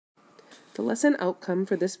The lesson outcome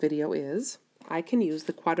for this video is, I can use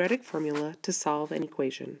the quadratic formula to solve an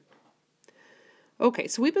equation. Okay,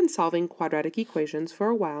 so we've been solving quadratic equations for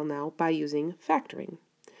a while now by using factoring.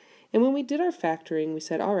 And when we did our factoring, we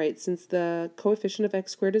said, all right, since the coefficient of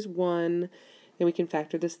x squared is 1, then we can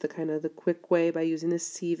factor this the quick way by using the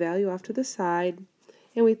c value off to the side.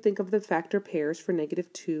 And we think of the factor pairs for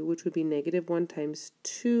 -2, which would be -1 times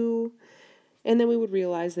 2. And then we would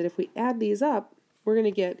realize that if we add these up, we're going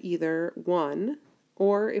to get either 1,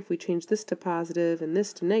 or if we change this to positive and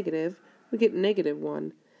this to negative, we get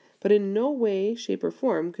 -1. But in no way, shape, or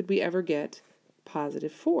form could we ever get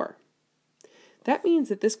 +4. That means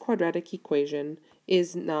that this quadratic equation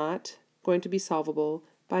is not going to be solvable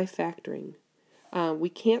by factoring. We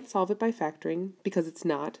can't solve it by factoring because it's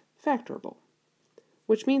not factorable,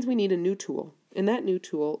 which means we need a new tool, and that new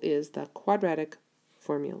tool is the quadratic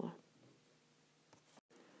formula.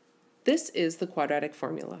 This is the quadratic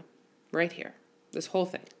formula, right here, this whole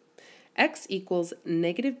thing. X equals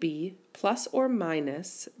 -b plus or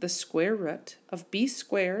minus the square root of b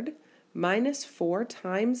squared minus 4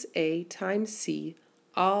 times a times c,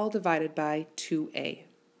 all divided by 2a.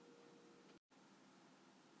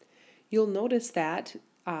 You'll notice that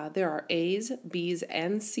there are a's, b's,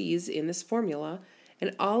 and c's in this formula,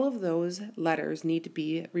 and all of those letters need to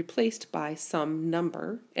be replaced by some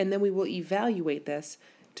number, and then we will evaluate this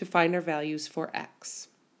to find our values for x.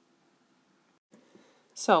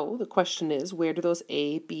 So the question is, where do those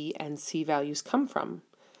a, b, and c values come from?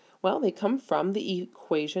 Well, they come from the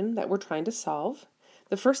equation that we're trying to solve.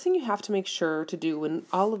 The first thing you have to make sure to do, and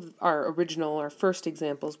all of our first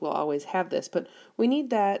examples will always have this, but we need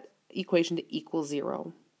that equation to equal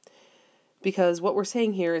 0. Because what we're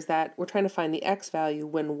saying here is that we're trying to find the x value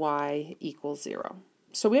when y equals 0.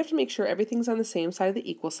 So we have to make sure everything's on the same side of the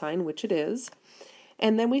equal sign, which it is.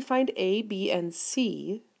 And then we find a, b, and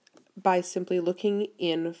c by simply looking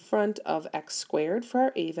in front of x squared for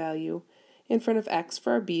our a value, in front of x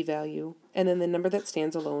for our b value, and then the number that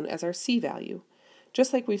stands alone as our c value,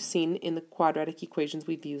 just like we've seen in the quadratic equations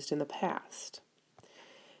we've used in the past.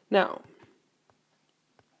 Now,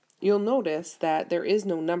 you'll notice that there is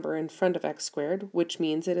no number in front of x squared, which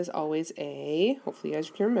means it is always a, hopefully you guys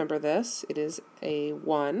can remember this, it is a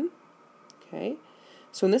 1, okay?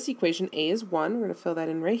 So in this equation, a is 1, we're going to fill that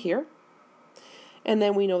in right here. And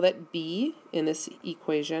then we know that b in this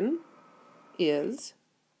equation is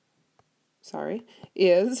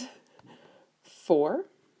 4.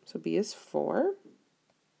 So b is 4.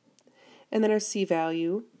 And then our c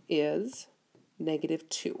value is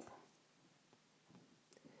 -2.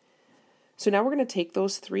 So now we're going to take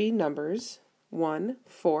those three numbers, 1,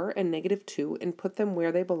 4, and -2, and put them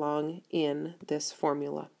where they belong in this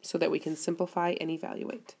formula so that we can simplify and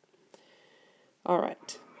evaluate. All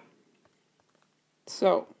right.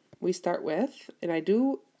 So we start with, and I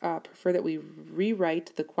do prefer that we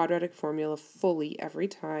rewrite the quadratic formula fully every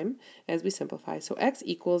time as we simplify. So x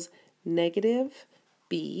equals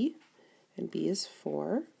 -b, and b is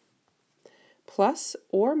 4, plus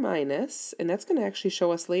or minus, and that's going to actually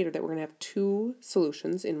show us later that we're going to have two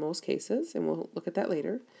solutions in most cases, and we'll look at that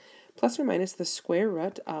later, plus or minus the square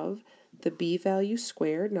root of the b value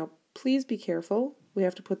squared. Now please be careful, we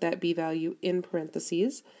have to put that b value in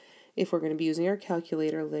parentheses if we're going to be using our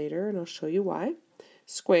calculator later, and I'll show you why,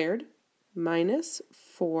 squared minus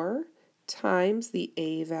 4 times the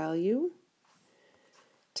a value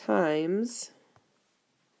times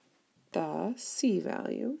the c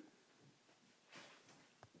value.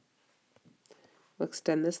 We'll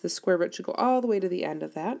extend this. The square root should go all the way to the end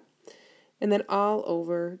of that. And then all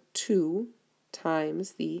over 2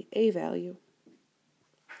 times the a value.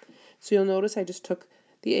 So you'll notice I just took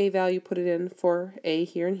the a value, put it in for a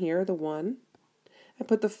here and here, the 1. I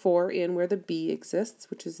put the 4 in where the b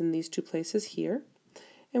exists, which is in these two places here.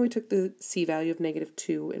 And we took the c value of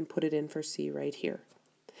 -2 and put it in for c right here.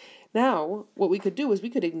 Now, what we could do is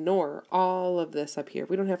we could ignore all of this up here.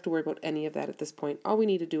 We don't have to worry about any of that at this point. All we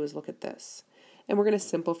need to do is look at this. And we're going to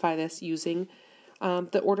simplify this using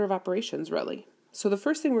the order of operations, really. So the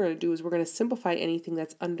first thing we're going to do is we're going to simplify anything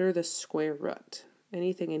that's under the square root,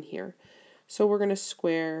 anything in here. So we're going to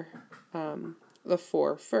square the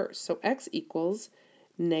 4 first. So x equals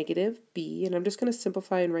 -b, and I'm just going to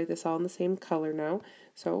simplify and write this all in the same color now.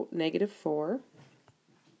 So -4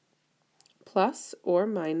 plus or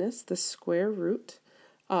minus the square root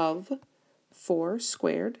of 4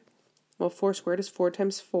 squared. Well, 4 squared is 4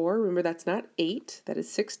 times 4. Remember, that's not 8, that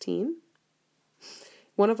is 16.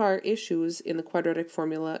 One of our issues in the quadratic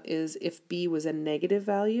formula is if b was a negative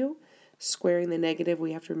value, squaring the negative,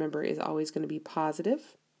 we have to remember, is always going to be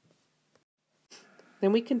positive.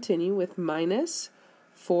 Then we continue with minus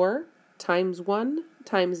 4 times 1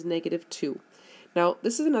 times negative 2. Now,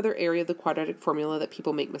 this is another area of the quadratic formula that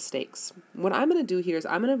people make mistakes. What I'm going to do here is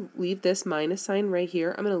I'm going to leave this minus sign right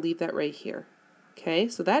here. I'm going to leave that right here. Okay,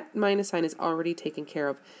 so that minus sign is already taken care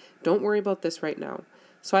of. Don't worry about this right now.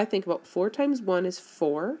 So I think about 4 times 1 is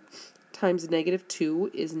 4, times negative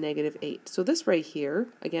 2 is negative 8. So this right here,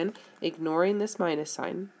 again, ignoring this minus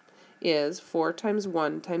sign, is 4 times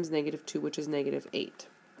 1 times negative 2, which is negative 8.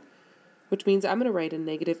 Which means I'm going to write a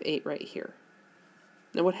negative 8 right here.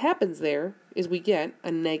 Now what happens there is we get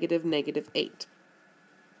a negative 8.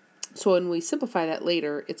 So when we simplify that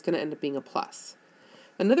later, it's going to end up being a plus.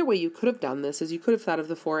 Another way you could have done this is you could have thought of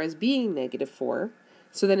the 4 as being negative 4,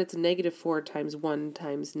 so then it's negative 4 times 1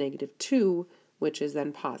 times negative 2, which is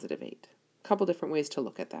then positive 8. A couple different ways to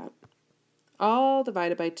look at that. All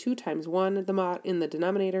divided by 2 times 1 in the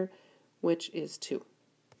denominator, which is 2.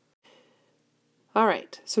 All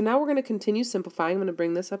right, so now we're going to continue simplifying. I'm going to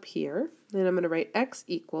bring this up here, and I'm going to write x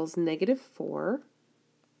equals negative 4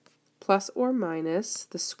 plus or minus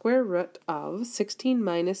the square root of 16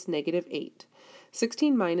 minus negative 8.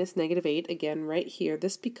 16 minus negative 8, again, right here,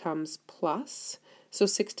 this becomes plus. So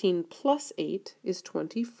 16 plus 8 is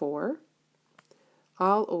 24,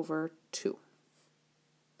 all over 2.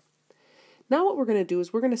 Now what we're going to do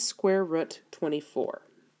is we're going to square root 24.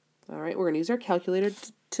 All right, we're going to use our calculator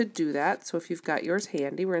to do that. So if you've got yours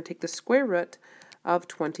handy, we're going to take the square root of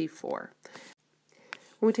 24.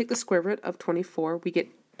 When we take the square root of 24, we get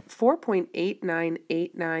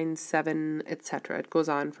 4.89897, etc. It goes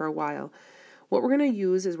on for a while. What we're going to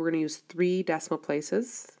use is we're going to use 3 decimal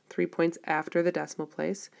places, 3 points after the decimal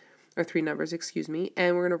place, or 3 numbers, excuse me,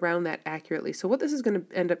 and we're going to round that accurately. So what this is going to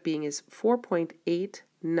end up being is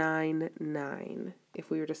 4.899, if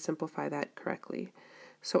we were to simplify that correctly.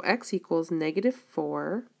 So x equals negative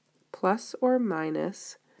 4 plus or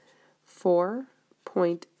minus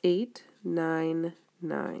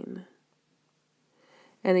 4.899.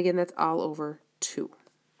 And again, that's all over 2.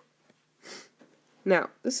 Now,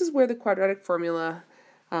 this is where the quadratic formula,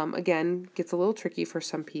 again, gets a little tricky for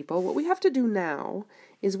some people. What we have to do now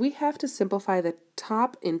is we have to simplify the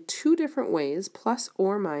top in 2 different ways, plus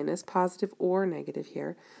or minus, positive or negative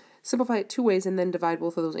here. Simplify it 2 ways and then divide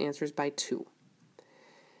both of those answers by 2.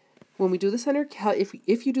 When we do this on your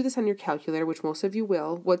if you do this on your calculator, which most of you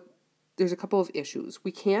will, there's a couple of issues.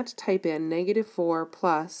 We can't type in negative 4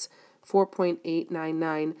 plus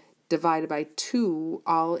 4.899 divided by 2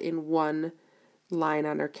 all in one line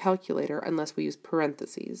on our calculator unless we use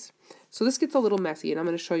parentheses. So this gets a little messy, and I'm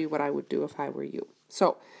going to show you what I would do if I were you.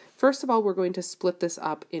 So first of all, we're going to split this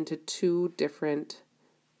up into 2 different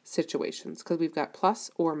situations because we've got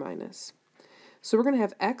plus or minus. So we're going to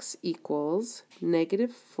have x equals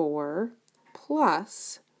negative 4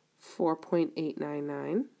 plus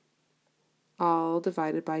 4.899 all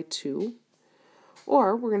divided by 2.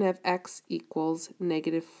 Or we're going to have x equals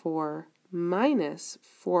negative 4 minus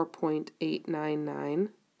 4.899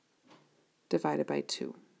 divided by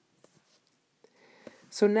 2.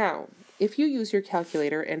 So now, if you use your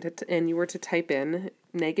calculator and you were to type in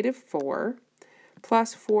negative 4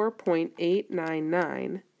 plus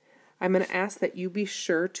 4.899, I'm going to ask that you be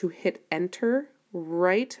sure to hit enter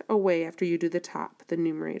right away after you do the top, the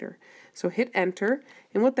numerator. So hit enter,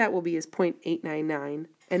 and what that will be is 0.899,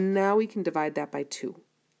 and now we can divide that by 2.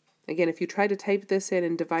 Again, if you try to type this in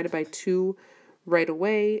and divide it by 2 right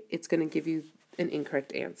away, it's going to give you an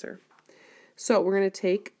incorrect answer. So we're going to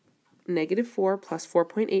take negative 4 plus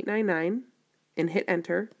 4.899 and hit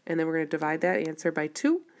enter, and then we're going to divide that answer by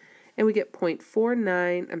 2, and we get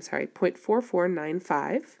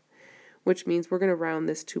 0.4495, which means we're going to round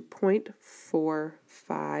this to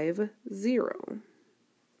 0.450.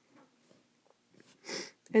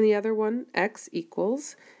 And the other one, x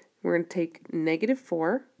equals, we're going to take negative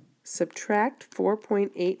 4, subtract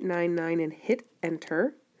 4.899 and hit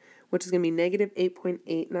enter, which is going to be negative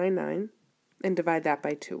 8.899, and divide that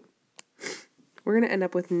by 2. We're going to end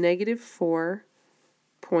up with negative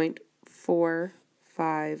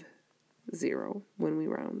 4.450 when we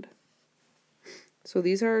round. So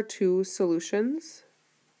these are our 2 solutions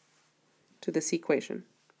to this equation.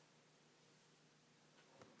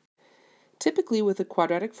 Typically with a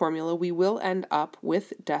quadratic formula, we will end up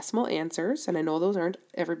with decimal answers, and I know those aren't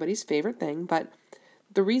everybody's favorite thing, but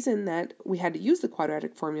the reason that we had to use the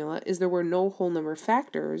quadratic formula is there were no whole number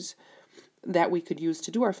factors that we could use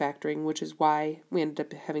to do our factoring, which is why we ended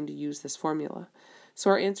up having to use this formula. So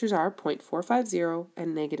our answers are 0.450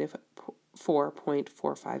 and negative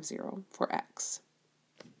 4.450 for x.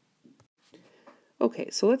 Okay,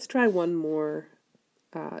 so let's try one more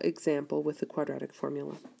example with the quadratic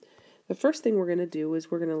formula. The first thing we're going to do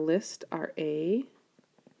is we're going to list our A,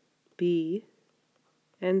 b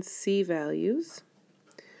and c values.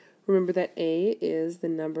 Remember that a is the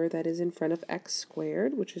number that is in front of x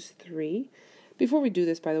squared, which is 3. Before we do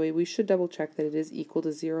this, by the way, we should double check that it is equal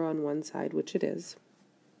to 0 on one side, which it is.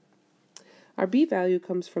 Our b value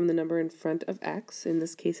comes from the number in front of x. In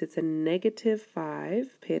this case, it's a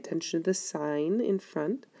 -5. Pay attention to the sign in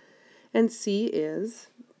front. And c is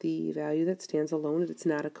the value that stands alone. It's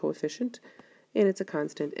not a coefficient, and it's a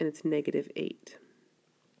constant, and it's -8.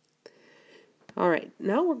 All right,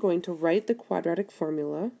 now we're going to write the quadratic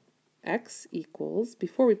formula. X equals,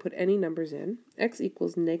 before we put any numbers in, x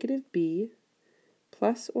equals -b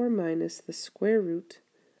plus or minus the square root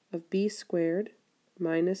of b squared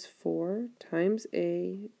minus 4 times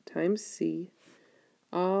a times c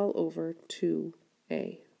all over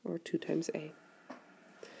 2a, or 2 times a.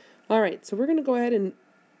 All right, so we're going to go ahead and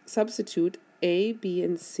substitute a, b,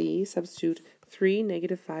 and c. Substitute 3,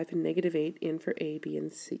 -5, and -8 in for a, b,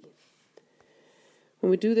 and c. When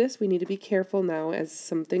we do this, we need to be careful now as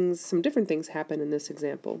some different things happen in this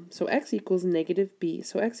example. So x equals -b.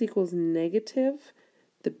 So x equals negative,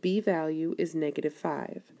 the b value is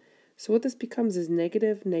 -5. So what this becomes is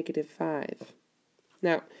 -5.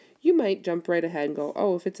 Now, you might jump right ahead and go,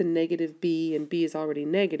 oh, if it's a -b and b is already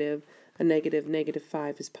negative, a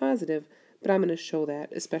 -5 is positive, but I'm going to show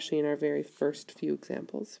that, especially in our very first few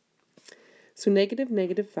examples. So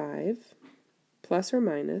 -5 plus or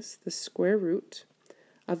minus the square root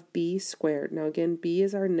of b squared. Now again, b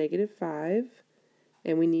is our -5,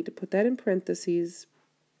 and we need to put that in parentheses.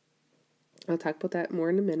 I'll talk about that more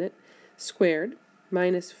in a minute. Squared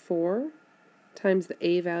minus 4 times the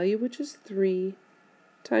a value, which is 3,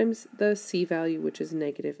 times the c value, which is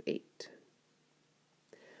 -8.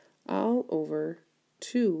 All over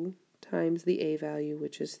 2 times the a value,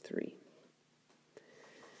 which is 3.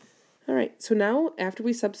 All right, so now after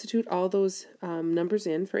we substitute all those numbers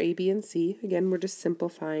in for a, b, and c, again, we're just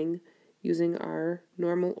simplifying using our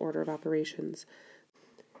normal order of operations.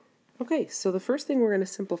 Okay, so the first thing we're going to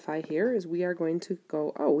simplify here is we are going to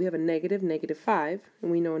go, oh, we have a -5,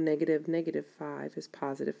 and we know a -5 is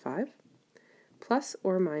 +5, plus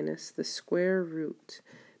or minus the square root.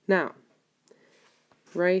 Now,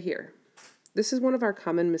 right here, this is one of our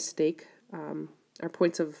common mistake, our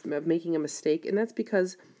points of making a mistake, and that's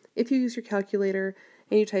because if you use your calculator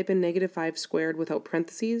and you type in -5 squared without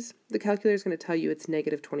parentheses, the calculator is going to tell you it's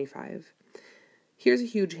 -25. Here's a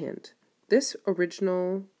huge hint. This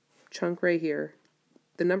original chunk right here,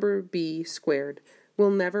 the number b squared, will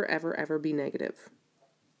never, ever, ever be negative.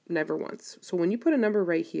 Never once. So when you put a number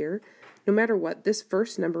right here, no matter what, this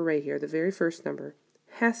first number right here, the very first number,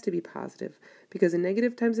 has to be positive, because a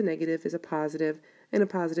negative times a negative is a positive, and a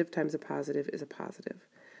positive times a positive is a positive.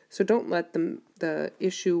 So don't let the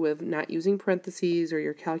issue of not using parentheses or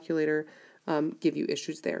your calculator give you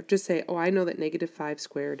issues there. Just say, oh, I know that -5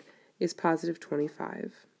 squared is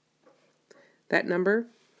 +25. That number,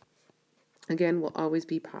 again, will always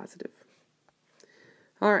be positive.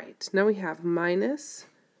 All right, now we have minus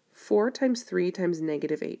 4 times 3 times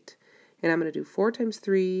 -8. And I'm going to do 4 times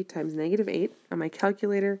 3 times -8 on my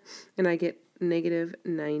calculator, and I get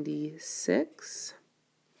 -96.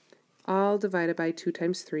 All divided by 2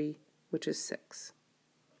 times 3, which is 6.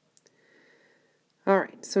 All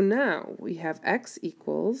right, so now we have x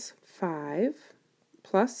equals 5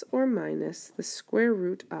 plus or minus the square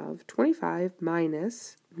root of 25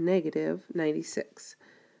 minus -96.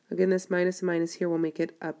 Again, this minus and minus here will make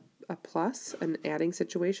it a plus, an adding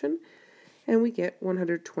situation, and we get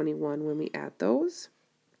 121 when we add those,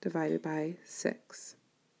 divided by 6.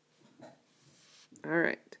 All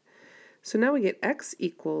right. So now we get x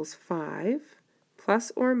equals 5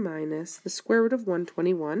 plus or minus the square root of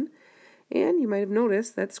 121. And you might have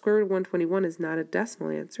noticed that square root of 121 is not a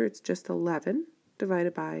decimal answer. It's just 11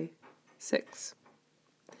 divided by 6.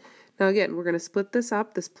 Now again, we're going to split this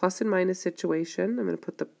up, this plus and minus situation. I'm going to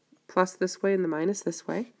put the plus this way and the minus this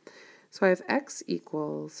way. So I have x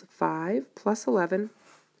equals 5 plus 11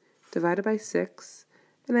 divided by 6.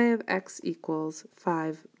 And I have x equals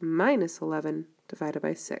 5 minus 11 divided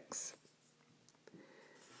by 6.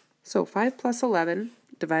 So 5 plus 11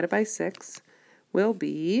 divided by 6 will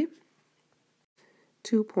be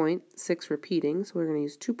 2.6 repeating. So we're going to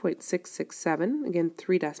use 2.667. Again,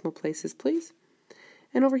 3 decimal places, please.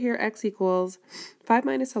 And over here, x equals 5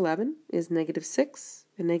 minus 11 is -6.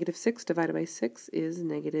 And -6 divided by 6 is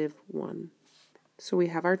 -1. So we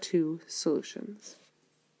have our 2 solutions.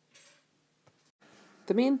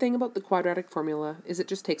 The main thing about the quadratic formula is it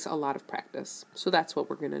just takes a lot of practice. So that's what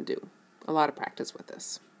we're going to do. A lot of practice with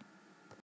this.